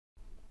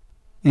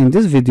In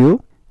this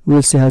video,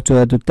 we'll see how to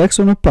add the text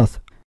on a path.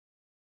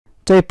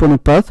 Type on a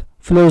path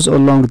flows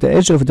along the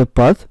edge of the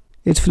path.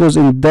 It flows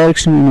in the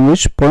direction in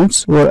which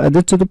points were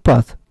added to the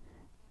path.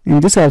 In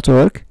this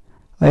artwork,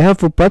 I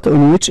have a path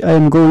on which I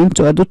am going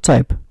to add a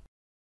type.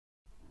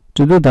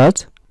 To do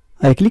that,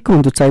 I click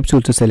on the type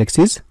tool to select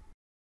it,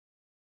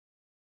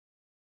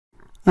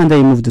 and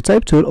I move the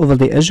type tool over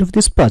the edge of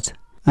this path.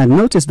 And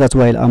notice that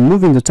while I'm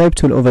moving the type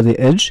tool over the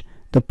edge,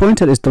 the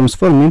pointer is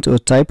transforming to a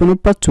type on a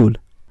path tool.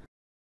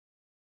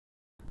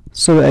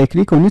 So I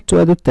click on it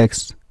to add a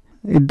text.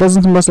 It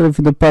doesn't matter if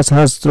the path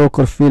has stroke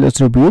or fill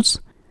attributes,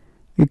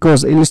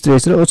 because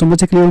Illustrator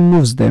automatically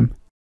removes them.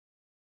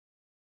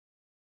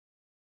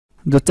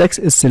 The text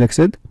is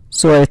selected,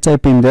 so I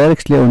type in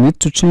directly on it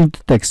to change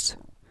the text.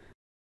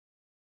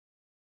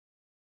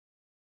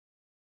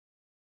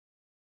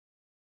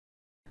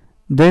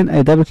 Then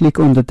I double click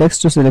on the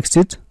text to select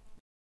it,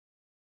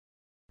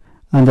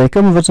 and I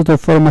come over to the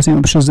formatting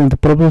options in the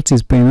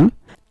properties panel,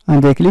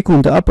 and I click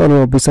on the up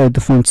arrow beside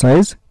the font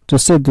size to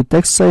set the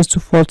text size to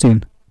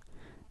 14.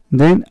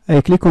 Then I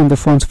click on the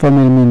font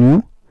family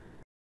menu,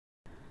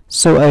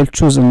 so I'll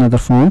choose another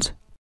font,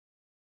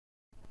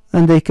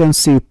 and I can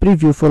see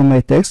preview for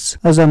my text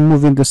as I'm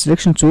moving the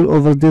selection tool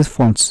over these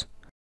fonts.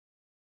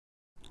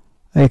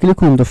 I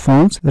click on the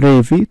font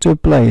Ravi to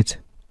apply it.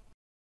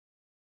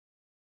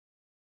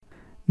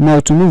 Now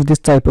to move this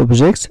type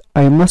object,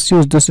 I must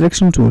use the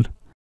selection tool.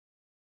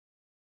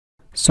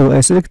 So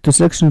I select the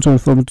selection tool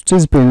from the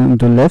tools panel on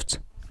the left.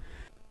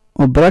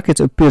 A bracket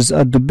appears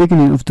at the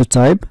beginning of the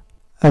type,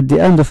 at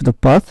the end of the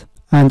path,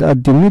 and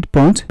at the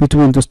midpoint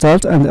between the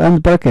start and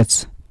end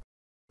brackets.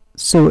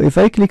 So if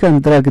I click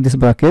and drag this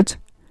bracket,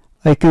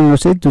 I can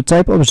rotate the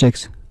type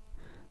object.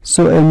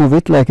 So I'll move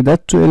it like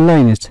that to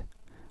align it.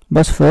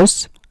 But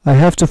first, I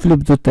have to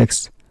flip the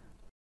text.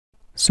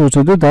 So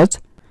to do that,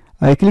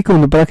 I click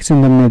on the bracket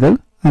in the middle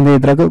and I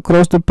drag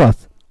across the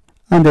path,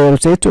 and I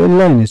rotate to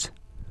align it.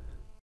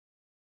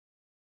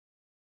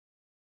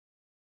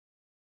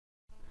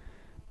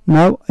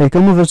 Now I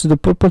come over to the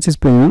properties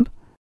panel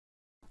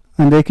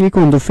and I click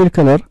on the fill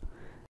color.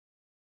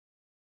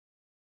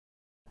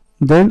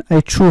 Then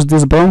I choose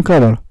this brown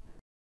color.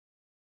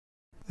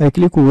 I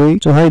click away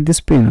to hide this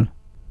panel.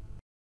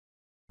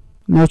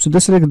 Now to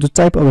deselect the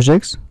type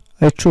objects,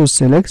 I choose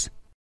select,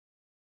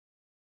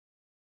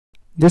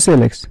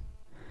 deselect.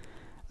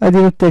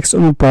 Adding a text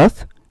on a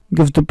path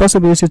gives the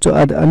possibility to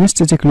add an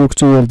aesthetic look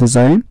to your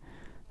design,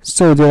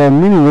 so there are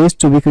many ways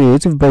to be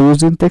creative by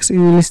using text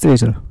in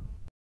Illustrator.